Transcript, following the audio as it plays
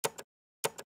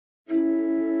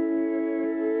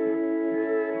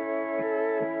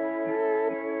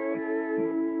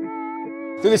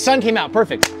So the sun came out,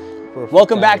 perfect.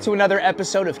 Welcome back to another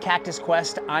episode of Cactus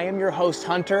Quest. I am your host,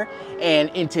 Hunter,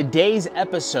 and in today's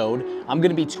episode, I'm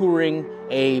gonna be touring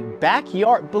a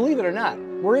backyard. Believe it or not,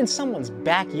 we're in someone's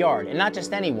backyard, and not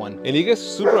just anyone. And it gets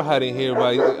super hot in here,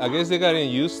 but I guess they got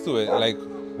used to it. Like,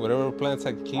 whatever plants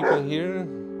I keep in here.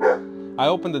 I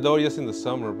open the door just in the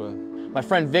summer, but... My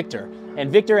friend Victor.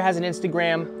 And Victor has an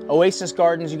Instagram, Oasis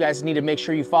Gardens. You guys need to make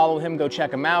sure you follow him, go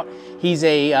check him out. He's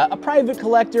a private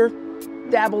collector,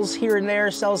 dabbles here and there,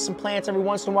 sells some plants every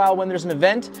once in a while when there's an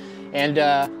event. And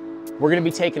we're gonna be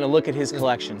taking a look at his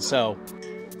collection. So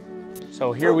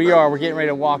here we are, we're getting ready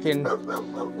to walk in.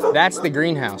 That's the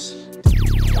greenhouse.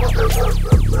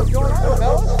 What's going on,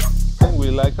 fellas? We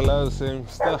like a lot of the same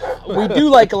stuff. We do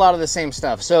like a lot of the same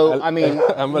stuff. So, I mean...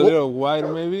 I'm a little white,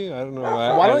 maybe? I don't know.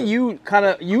 Why don't you kind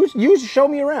of, you show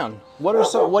me around. What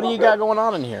do you got going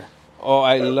on in here? Oh,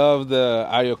 I love the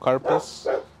Ariocarpus.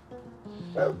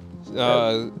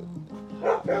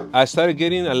 I started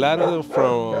getting a lot of them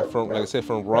from like I said,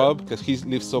 from Rob, because he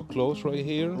lives so close right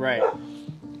here. Right.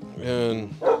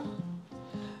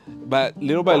 But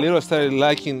little by little, I started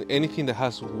liking anything that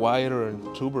has wire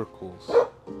and tubercles.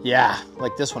 Yeah,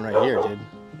 like this one right here, dude.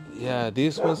 Yeah,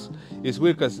 this one's, it's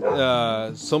weird because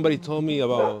somebody told me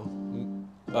about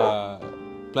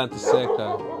Planta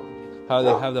Seca, how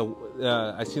they have the,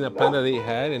 I seen a plant that they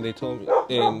had, and they told me,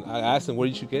 and I asked them, where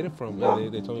did you get it from?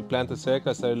 And they told me Planta Seca.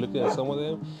 I started looking at some of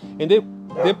them, and they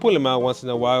pull them out once in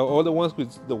a while. All the ones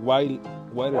with the whiter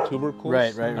tubercles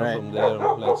right. are from there.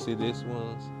 Like, see, this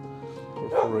one's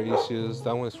Perforaceous.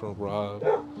 That one's from Rob.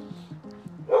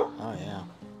 Oh, yeah.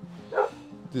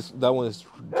 That one is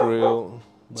drill.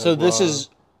 So this is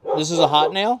a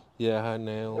hot nail? Yeah, hot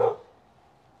nail.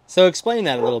 So explain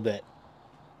that a little bit.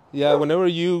 Yeah, whenever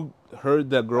you hurt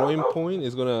the growing point,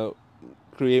 it's gonna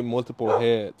create multiple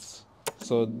heads.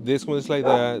 So this one is like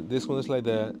that, this one is like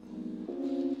that.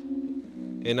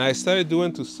 And I started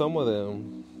doing to some of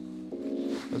them.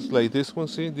 It's like this one,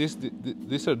 see,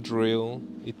 these are drill.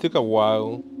 It took a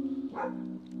while.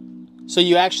 So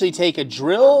you actually take a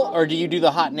drill, or do you do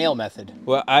the hot nail method?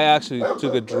 Well, I actually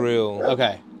took a drill.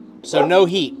 Okay. So no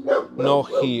heat. No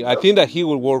heat. I think that heat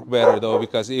will work better though,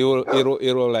 because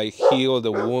it'll like heal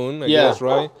the wound. I guess,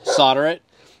 right? Solder it.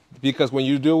 Because when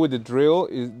you do it with the drill,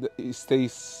 it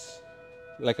stays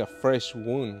like a fresh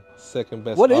wound. Second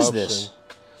best. What option. is this?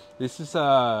 This is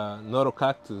a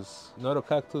Cactus.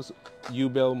 Cactus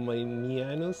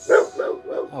ubelmanianus.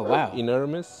 Oh wow.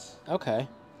 Inermis. Okay.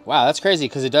 Wow, that's crazy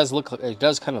because it does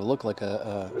kind of look like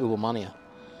a ubelmania.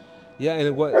 Yeah,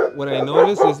 and what I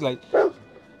noticed is like,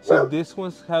 so this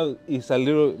one's is a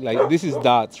little like, this is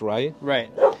dots, right?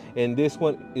 Right. And this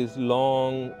one is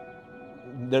long.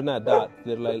 They're not dots.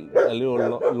 They're like a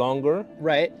little longer.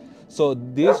 Right. So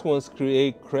these ones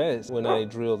create crests when I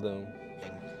drill them.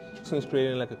 This one's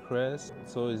creating like a crest.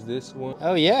 So is this one.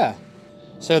 Oh yeah.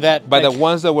 So that. But the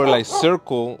ones that were like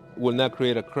circle will not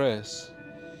create a crest.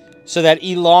 So that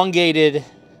elongated.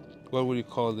 What would you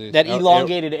call this? That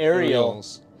elongated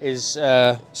areoles is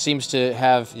seems to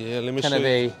have let me kind show of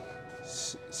you. a.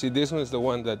 See, this one is the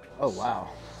one that. Oh wow.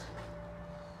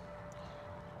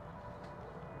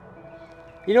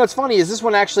 You know what's funny is this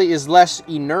one actually is less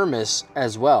enormous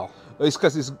as well. It's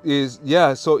because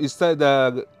yeah. So it's that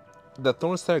the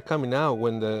thorns start coming out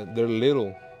when they're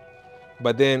little,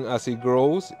 but then as it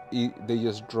grows, they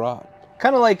just drop.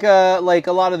 Kind of like a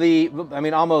lot of the, I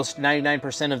mean, almost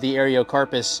 99% of the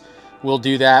Ariocarpus will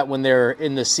do that when they're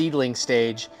in the seedling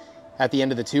stage. At the end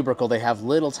of the tubercle, they have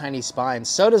little tiny spines.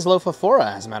 So does Lophophora,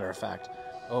 as a matter of fact.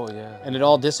 Oh, yeah. And it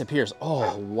all disappears.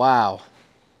 Oh, wow.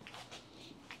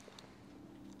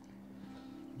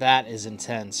 That is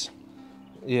intense.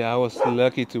 Yeah, I was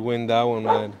lucky to win that one,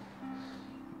 man.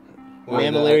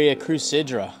 Mammillaria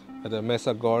crucidra. At the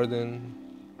Mesa Garden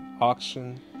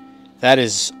auction. That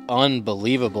is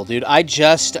unbelievable, dude. I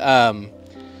just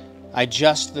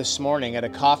this morning at a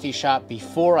coffee shop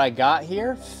before I got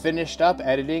here finished up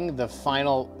editing the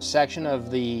final section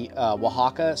of the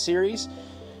Oaxaca series,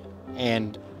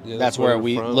 and that's where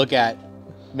we look at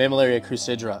Mammillaria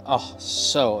crucidra. Oh,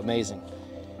 so amazing.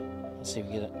 Let's see if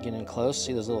we get in close.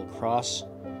 See those little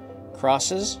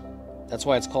crosses? That's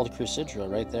why it's called crucidra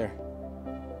right there.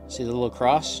 See the little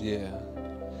cross? Yeah.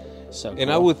 So cool.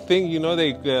 And I would think, you know,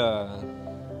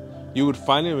 you would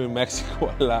find them in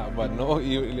Mexico a lot, but no,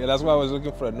 that's why I was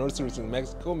looking for nurseries in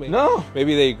Mexico.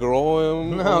 Maybe they grow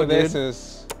them. No, dude.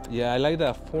 Yeah, I like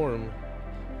that form.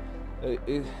 I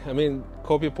mean,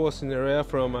 Copiapó cinerea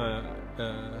from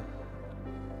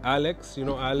Alex, you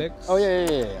know Alex? Oh,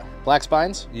 yeah. Black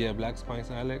spines? Yeah, black spines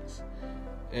Alex.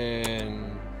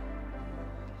 And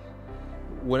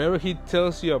whenever he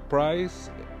tells you a price,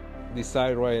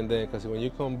 decide right and then, because when you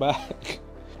come back,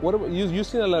 what about you? You've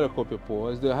seen a lot of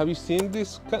copiapó. Have you seen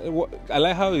this? I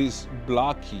like how it's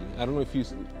blocky. I don't know if you,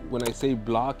 when I say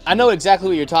blocky. I know exactly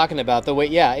what you're talking about. The way,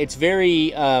 yeah, it's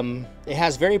very, it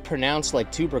has very pronounced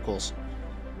like tubercles,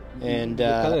 and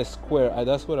kind of square.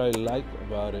 That's what I like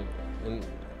about it, and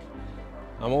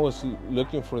I'm always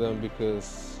looking for them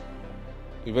because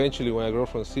eventually, when I grow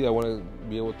from seed, I want to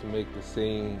be able to make the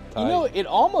same type. You know, it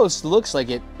almost looks like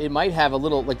it might have a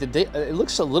little like it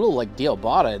looks a little like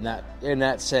Diobata in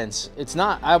that sense. It's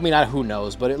not. I mean, who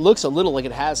knows? But it looks a little like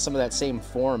it has some of that same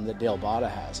form that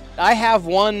Diobata has. I have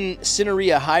one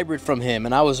Cinerea hybrid from him,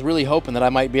 and I was really hoping that I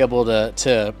might be able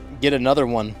to get another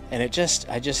one, and I just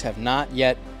have not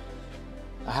yet.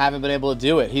 I haven't been able to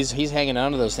do it. He's hanging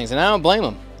on to those things, and I don't blame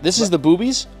him. This is the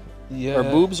boobies, yeah, or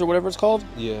boobs, or whatever it's called.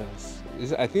 Yes.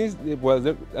 I think it was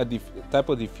a type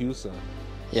of diffuser.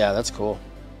 Yeah, that's cool.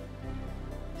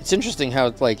 It's interesting how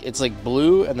it's like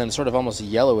blue and then sort of almost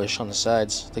yellowish on the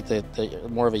sides. I think they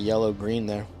more of a yellow-green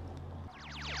there.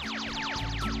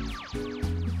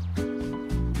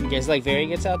 You guys like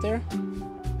variegates out there?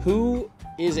 Who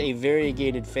is a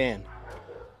variegated fan?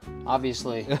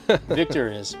 Obviously,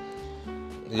 Victor is.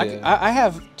 Yeah. I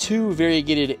have 2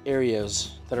 variegated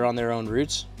Areos that are on their own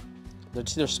roots.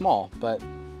 They're small, but...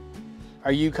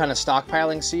 Are you kind of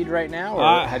stockpiling seed right now,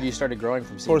 or have you started growing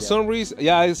from seed? For some reason,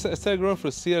 yeah, I started growing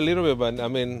from seed a little bit, but I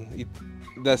mean,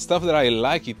 the stuff that I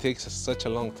like, it takes such a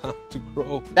long time to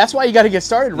grow. That's why you got to get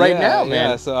started right now, man.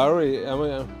 Yeah, so I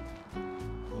mean,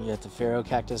 you got the Pharaoh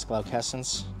Cactus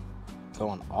glaucescens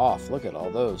going off. Look at all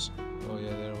those. Oh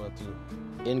yeah, they're about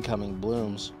to. Incoming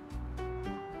blooms.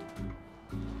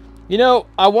 You know,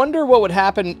 I wonder what would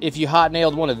happen if you hot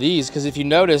nailed one of these, because if you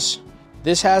notice,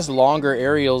 this has longer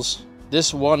aerials.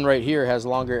 This one right here has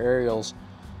longer aerials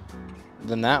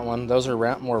than that one. Those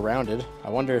are more rounded. I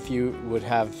wonder if you would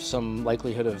have some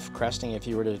likelihood of cresting if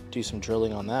you were to do some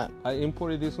drilling on that. I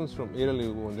imported these ones from Italy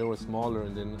when they were smaller,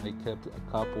 and then I kept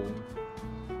a couple.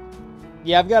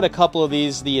 Yeah, I've got a couple of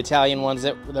these, the Italian ones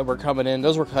that were coming in.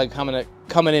 Those were coming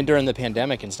in during the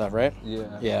pandemic and stuff, right?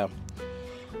 Yeah. Yeah.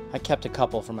 I kept a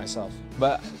couple for myself.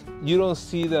 But you don't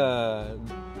see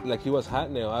like it was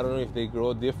hot nail. I don't know if they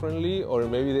grow differently, or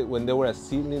maybe when they were a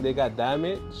seedling they got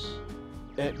damaged.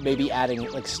 Maybe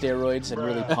adding like steroids and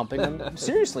really pumping them.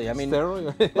 Seriously, I mean,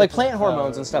 like plant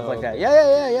hormones and stuff like that.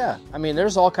 Yeah. I mean,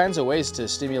 there's all kinds of ways to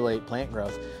stimulate plant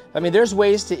growth. I mean, there's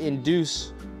ways to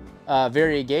induce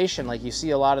variegation. Like you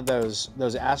see a lot of those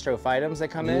astrophytums that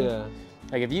come in. Yeah.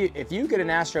 Like if you get an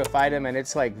astrophytum and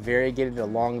it's like variegated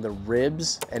along the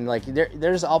ribs, and like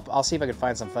there's I'll see if I can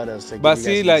find some photos to give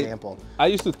you guys an example. I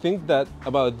used to think that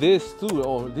about this too.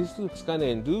 Oh, this looks kind of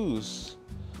induced,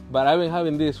 but I've been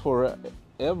having this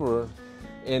forever,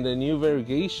 and the new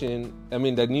variegation. I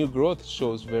mean, the new growth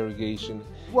shows variegation.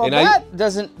 Well, and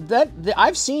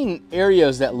I've seen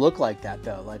Areos that look like that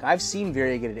though. Like I've seen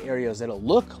variegated Areos that'll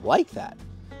look like that.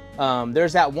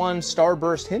 There's that one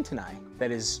Starburst Hintoni that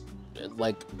is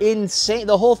like insane.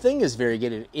 The whole thing is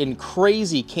variegated in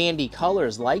crazy candy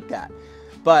colors like that.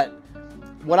 But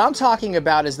what I'm talking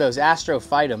about is those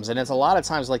astrophytums, and it's a lot of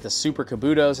times like the Super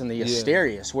Kabutos and the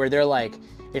Asterias, where they're like,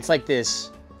 it's like this,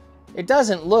 it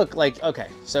doesn't look like, okay,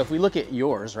 so if we look at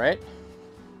yours, right?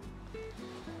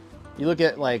 You look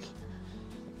at like,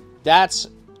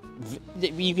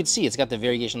 you can see it's got the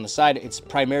variegation on the side. It's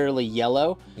primarily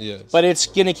yellow, yes, but it's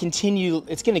gonna continue,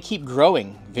 it's gonna keep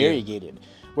growing variegated. Yeah.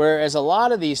 Whereas a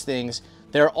lot of these things,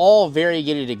 they're all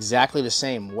variegated exactly the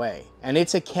same way. And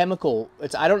it's a chemical,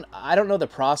 I don't know the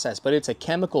process, but it's a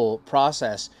chemical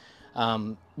process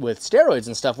with steroids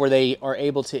and stuff where they are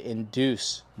able to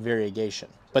induce variegation.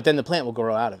 But then the plant will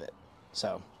grow out of it.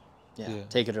 So, yeah.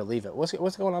 Take it or leave it.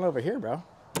 What's going on over here, bro?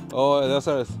 Oh, that's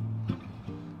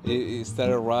it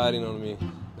started riding on me.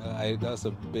 That's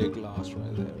a big loss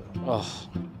right there. Oh.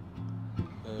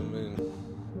 I mean,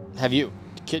 have you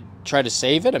try to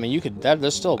save it? I mean, you could.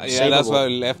 There's still. Yeah, that's why I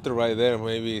left it right there.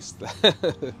 Maybe it's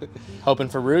hoping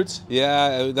for roots.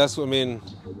 Yeah, that's what I mean.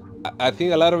 I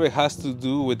think a lot of it has to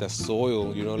do with the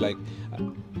soil. You know, like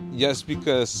just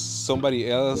because somebody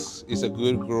else is a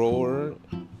good grower,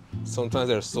 sometimes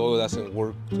their soil doesn't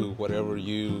work to whatever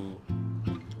you.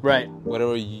 Right.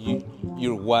 Whatever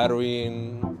your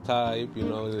watering type. You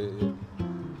know,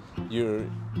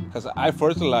 because I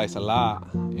fertilize a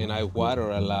lot and I water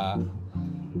a lot.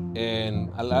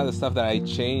 And a lot of stuff that I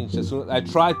changed, I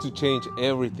try to change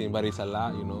everything, but it's a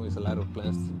lot, you know, it's a lot of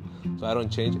plants, so I don't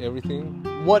change everything.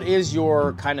 What is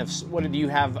your do you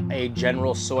have a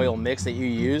general soil mix that you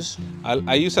use?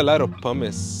 I use a lot of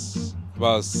pumice,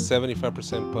 about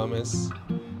 75% pumice.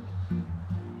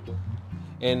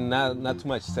 and not too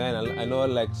much sand. I know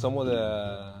like some of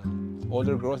the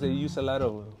older growers, they use a lot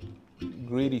of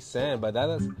gritty sand, but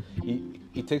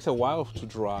it takes a while to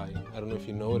dry. I don't know if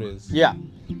you notice. Yeah.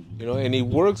 You know, and it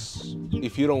works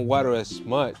if you don't water as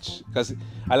much. Because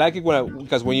I like it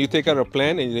because when you take out a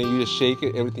plant and then you just shake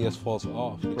it, everything just falls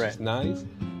off, which is nice.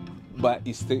 But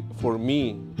for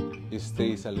me, it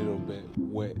stays a little bit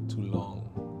wet too long.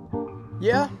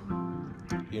 Yeah.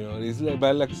 You know, it's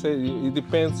but like I said, it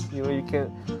depends. You know,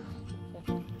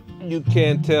 you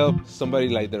can't tell somebody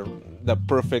like the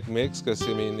perfect mix, because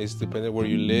I mean it's dependent where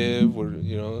you live, or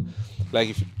you know, like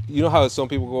if you know how some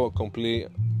people go completely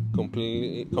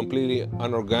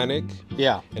unorganic.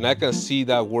 Yeah. And I can see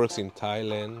that works in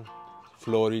Thailand,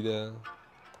 Florida,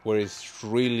 where it's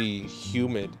really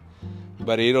humid.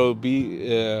 But it'll be,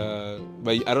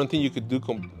 but I don't think you could do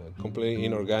completely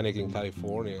inorganic in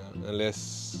California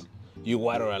unless you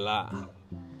water a lot.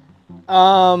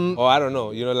 Oh, I don't know.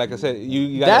 You know, like I said,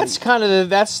 you gotta, that's kind of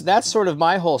that's sort of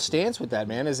my whole stance with that,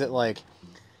 man. Is that like,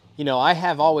 you know, I've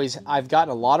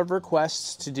gotten a lot of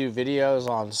requests to do videos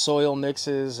on soil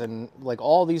mixes and like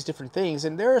all these different things,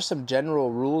 and there are some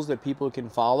general rules that people can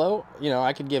follow. You know,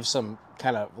 I could give some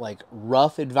kind of like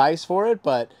rough advice for it,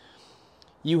 but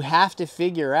you have to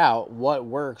figure out what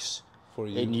works for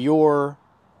you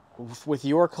with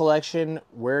your collection,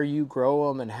 where you grow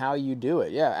them, and how you do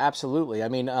it. Yeah, absolutely. I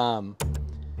mean,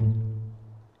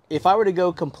 if I were to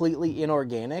go completely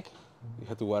inorganic, you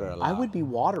have to water a lot. I would be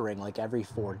watering like every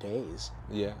 4 days.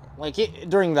 Yeah. Like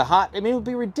during the hot, I mean, it would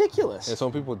be ridiculous. And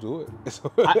some people do it.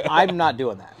 I'm not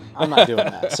doing that. I'm not doing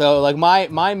that. So like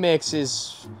my mix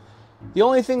is, the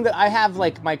only thing that I have,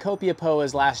 like my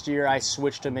Copiapoas last year, I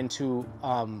switched them into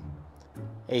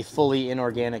a fully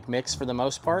inorganic mix for the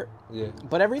most part. Yeah.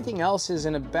 But everything else is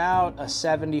in about a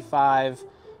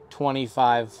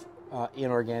 75-25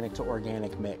 inorganic to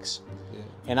organic mix. Yeah.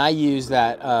 And I use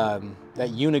that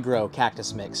that Unigrow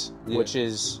Cactus mix, which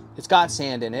is, it's got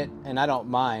sand in it, and I don't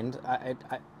mind.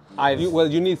 Well,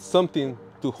 you need something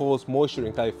to hold moisture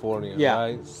in California,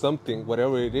 right? Something,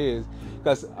 whatever it is.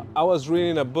 Because I was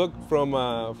reading a book from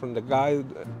the guy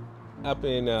up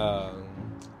in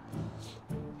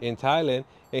Thailand,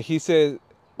 and he said,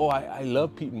 "Oh, I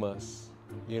love peat moss,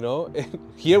 you know.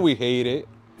 Here we hate it,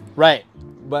 right?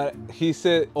 But he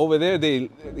said over there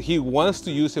he wants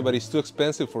to use it, but it's too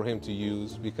expensive for him to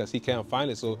use because he can't find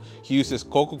it. So he uses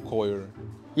coco coir.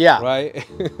 Yeah. Right.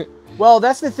 Well,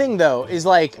 that's the thing though, is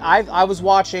like I was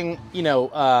watching, you know,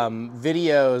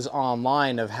 videos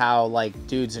online of how like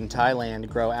dudes in Thailand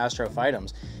grow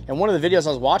astrophytums, and one of the videos I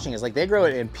was watching is like they grow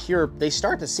it in they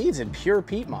start the seeds in pure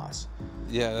peat moss.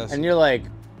 Yeah. And you're like,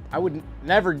 I would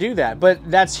never do that, but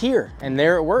that's here and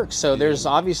there it works. So there's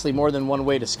obviously more than one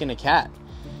way to skin a cat.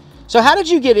 So how did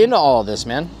you get into all of this,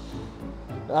 man?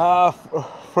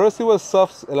 First it was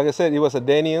soft, like I said, it was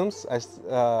adeniums.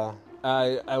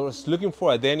 I was looking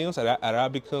for adeniums,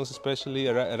 arabicums especially,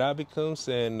 arabicums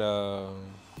and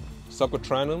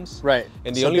succutranums. Right,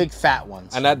 and the big fat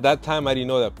ones. And at that time I didn't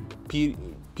know that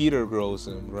Peter grows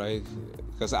them, right?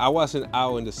 Because I wasn't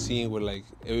out in the scene where like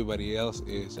everybody else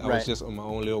is. I was just on my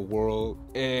own little world,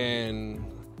 and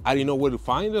I didn't know where to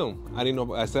find them. I didn't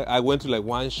know. I went to like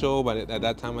one show, but at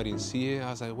that time I didn't see it. I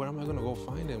was like, where am I gonna go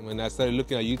find them? And I started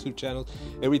looking at YouTube channels.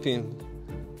 Everything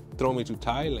throw me to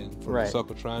Thailand for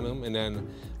Succulent, and then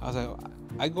I was like,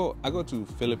 I go to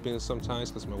Philippines sometimes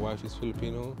because my wife is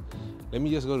Filipino. Let me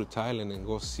just go to Thailand and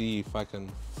go see if I can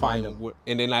find them.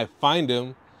 And then I find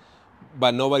them,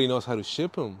 but nobody knows how to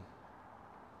ship them.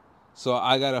 So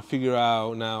I gotta figure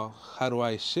out now, how do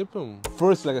I ship them?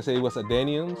 First, like I said, it was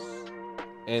adeniums,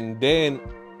 and then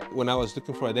when I was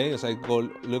looking for adeniums, I go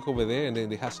look over there, and then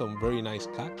they had some very nice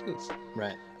cactus.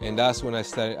 Right. And that's when I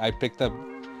started. I picked up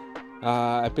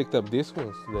these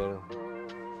ones there.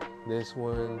 This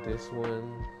one,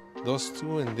 those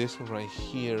two, and this one right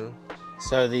here.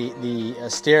 So the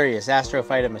Asterias,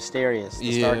 Astrophytum Asterias,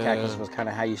 the star cactus, was kind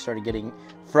of how you started getting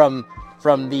from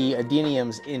the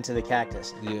adeniums into the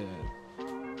cactus. Yeah.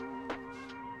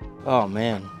 Oh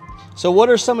man. So what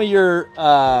are some of your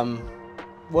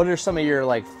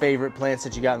like favorite plants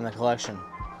that you got in the collection?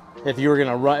 If you were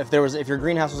gonna run, if your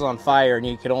greenhouse was on fire and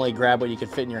you could only grab what you could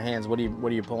fit in your hands, what are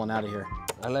you pulling out of here?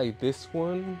 I like this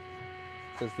one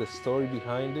because the story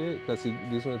behind it. Because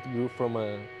this one grew from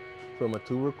a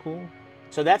tubercle.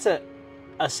 So that's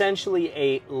essentially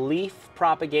a leaf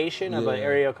propagation of an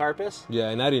Areocarpus? Yeah,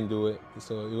 and I didn't do it,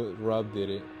 so Rob did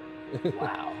it.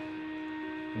 Wow.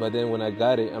 But then when I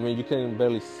got it, I mean, you can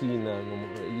barely see now.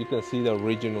 You can see the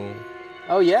original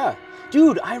Oh yeah.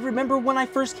 Dude, I remember when I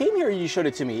first came here, you showed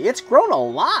it to me. It's grown a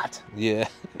lot. Yeah,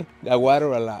 I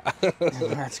water a lot.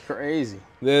 That's crazy.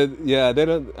 They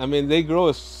don't. I mean, they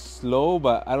grow slow,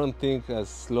 but I don't think as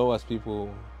slow as people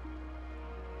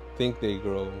think they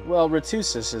grow. Well,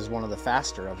 retusis is one of the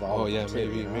faster of all. Oh of yeah, them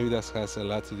maybe too, you know? maybe that has a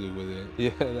lot to do with it. Yeah,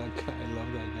 that guy. I love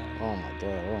that guy. Oh my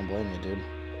god, I don't blame you, dude.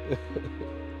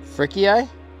 Fricky eye?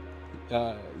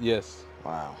 Yes.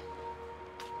 Wow.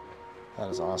 That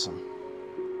is awesome.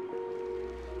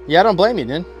 Yeah, I don't blame you,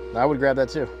 dude. I would grab that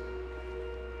too.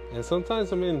 And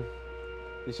sometimes, I mean,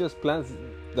 it's just plants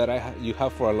that you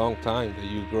have for a long time that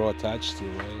you grow attached to,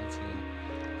 right? So,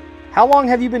 How long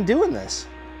have you been doing this?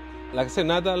 like I said,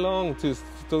 not that long.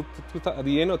 At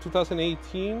the end of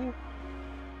 2018,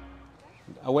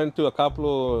 I went to a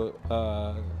couple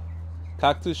of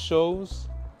Cactus shows,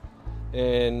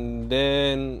 and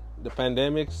then the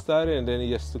pandemic started, and then it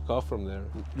just took off from there.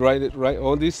 Right.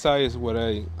 All this side is what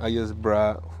I just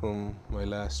brought from my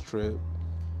last trip.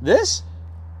 This?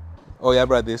 Oh yeah, I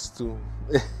brought this too.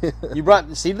 You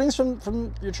brought seedlings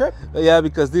from your trip? Yeah,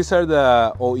 because these are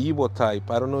the Oibo type.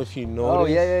 I don't know if you know. Oh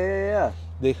yeah.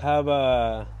 They have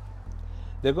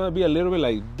they're gonna be a little bit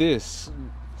like this.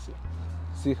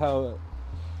 See how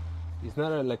it's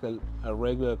not like a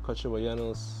regular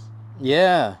Cochabayanos.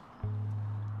 Yeah.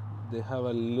 They have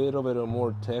a little bit of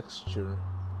more texture.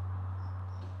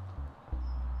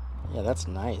 Yeah, that's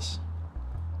nice.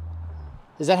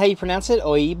 Is that how you pronounce it?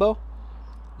 Oibo?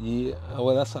 Yeah,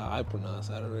 well, that's how I pronounce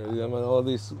it. I don't know. I mean, all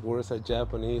these words are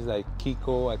Japanese, like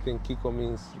Kiko. I think Kiko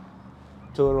means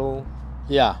turtle.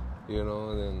 Yeah. You know.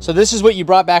 And then, So this is what you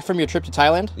brought back from your trip to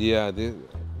Thailand? yeah,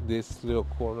 this little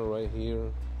corner right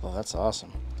here. Oh, that's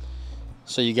awesome.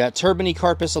 So you got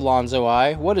Turbinicarpus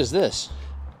alonzoi. What is this?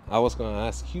 I was gonna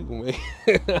ask you, man.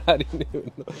 I didn't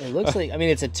even know. It looks like, I mean,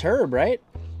 it's a turb, right?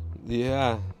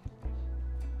 Yeah.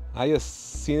 I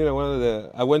just seen it at one of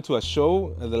the. I went to a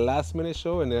show, the last minute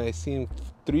show, and then I seen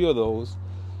 3 of those,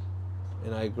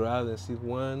 and I grabbed and see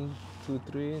 1, 2,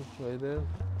 3 right there.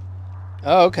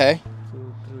 Oh, okay.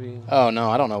 2, 3. Oh no,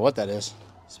 I don't know what that is.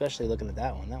 Especially looking at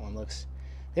that one. That one looks.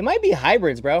 They might be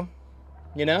hybrids, bro.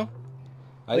 You know.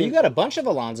 Well, you got a bunch of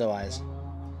alonzo eyes.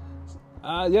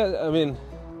 Yeah. I mean,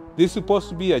 this is supposed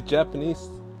to be a Japanese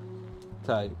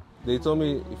type. They told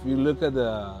me if you look at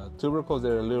the tubercles,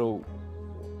 they're a little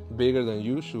bigger than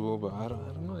usual, but I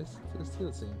don't know. It's still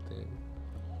the same thing.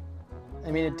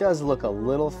 I mean, it does look a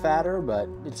little fatter, but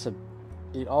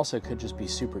it also could just be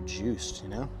super juiced, you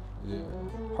know? Yeah.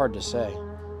 Hard to say.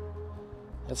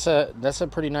 That's a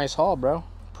pretty nice haul, bro.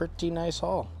 Pretty nice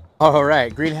haul. All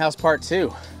right, greenhouse part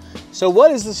 2. So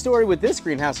what is the story with this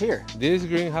greenhouse here? This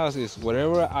greenhouse is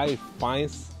wherever I find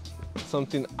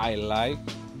something I like,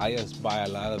 I just buy a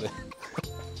lot of it.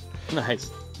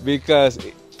 Nice. Because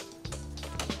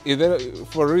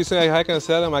for a reason I can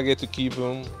sell them, I get to keep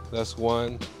them. That's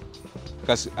one.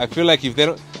 Because I feel like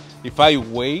if I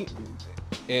wait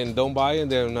and don't buy them,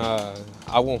 then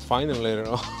I won't find them later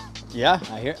on. Yeah,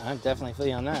 I definitely feel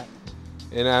you on that.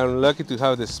 And I'm lucky to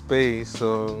have the space,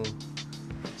 so.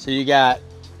 So you got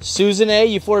Susannae,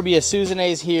 Euphorbia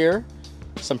Susannaes here.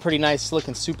 Some pretty nice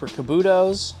looking super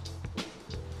kabutos.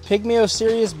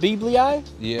 Pygmeocerius biblii?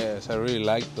 Yes, I really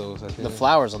like those. I think. The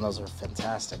flowers on those are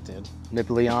fantastic, dude.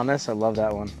 Nippleonus, I love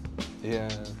that one. Yeah.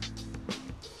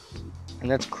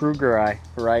 And that's Krugeri,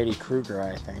 variety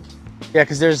Krugeri, I think. Yeah,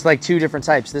 because there's like 2 different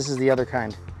types. This is the other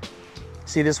kind.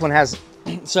 See, this one has,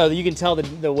 so you can tell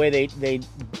the way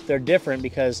they're different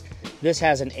because this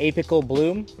has an apical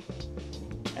bloom,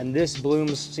 and this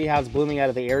blooms, see how it's blooming out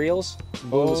of the areoles? It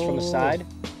blooms from the side.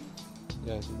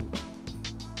 Yeah.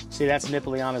 See, that's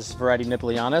Nippleonus variety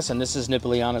Nippleonus, and this is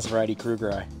Nippleonus variety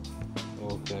Krugeri.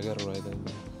 Okay, I gotta write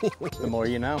that. The more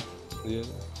you know. Yeah.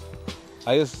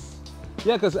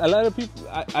 Because a lot of people,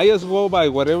 I just go by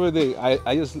whatever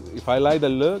if I like the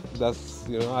look, that's,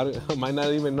 you know, I might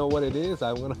not even know what it is,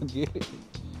 I'm gonna get it.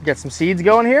 Got some seeds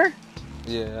going here?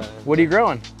 Yeah. What are you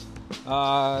growing?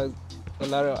 A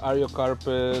lot of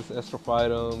Ariocarpus,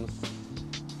 Estrophytums,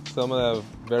 some of the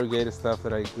variegated stuff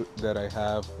that I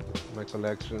have in my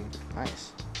collection.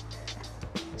 Nice.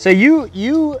 So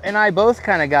you and I both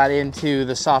kind of got into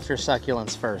the softer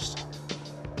succulents first.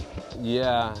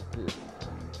 Yeah.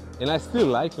 And I still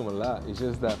like them a lot. It's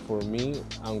just that for me,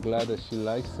 I'm glad that she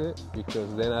likes it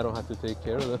because then I don't have to take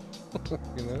care of them,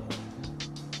 you know?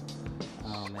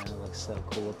 Oh man, it looks so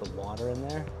cool with the water in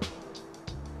there.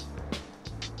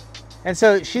 And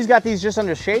so she's got these just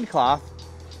under shade cloth.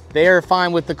 They are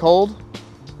fine with the cold?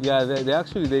 Yeah, they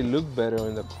actually look better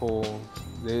in the cold.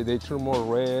 They turn more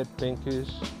red, pinkish.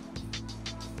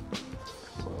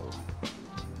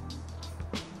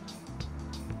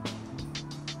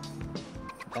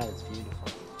 That is beautiful.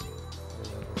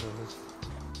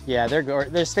 Yeah,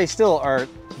 they still are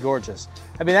gorgeous.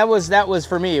 I mean, that was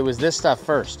for me. It was this stuff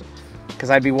first, because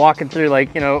I'd be walking through,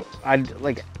 like, you know, I'd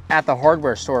like at the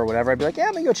hardware store or whatever. I'd be like, yeah,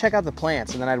 I'm gonna go check out the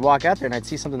plants, and then I'd walk out there and I'd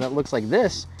see something that looks like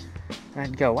this, and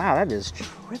I'd go, wow, that is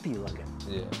trippy looking.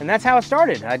 Yeah. And that's how it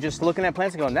started. I just looking at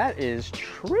plants and going, that is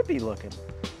trippy looking.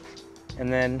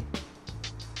 And then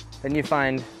you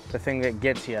find the thing that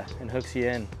gets you and hooks you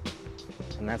in,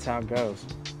 and that's how it goes.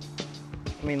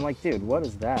 I mean, like, dude, what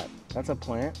is that? That's a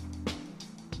plant?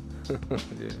 Yeah.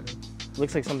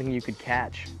 Looks like something you could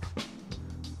catch.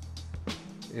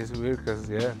 It's weird because,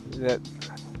 yeah,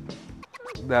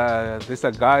 there's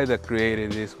a guy that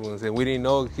created these ones, and we didn't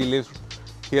know he lives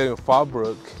here in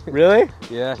Fallbrook. Really?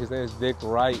 Yeah, his name is Dick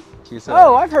Wright.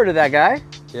 Oh, I've heard of that guy.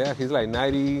 Yeah, he's like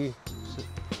 90,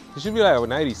 he should be like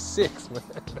 96, man.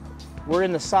 We're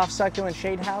in the soft succulent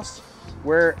shade house.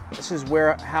 This is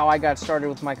how I got started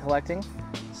with my collecting.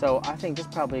 So I think this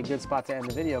is probably a good spot to end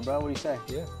the video, bro. What do you say?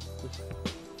 Yeah.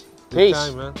 Peace.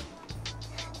 Good time, man.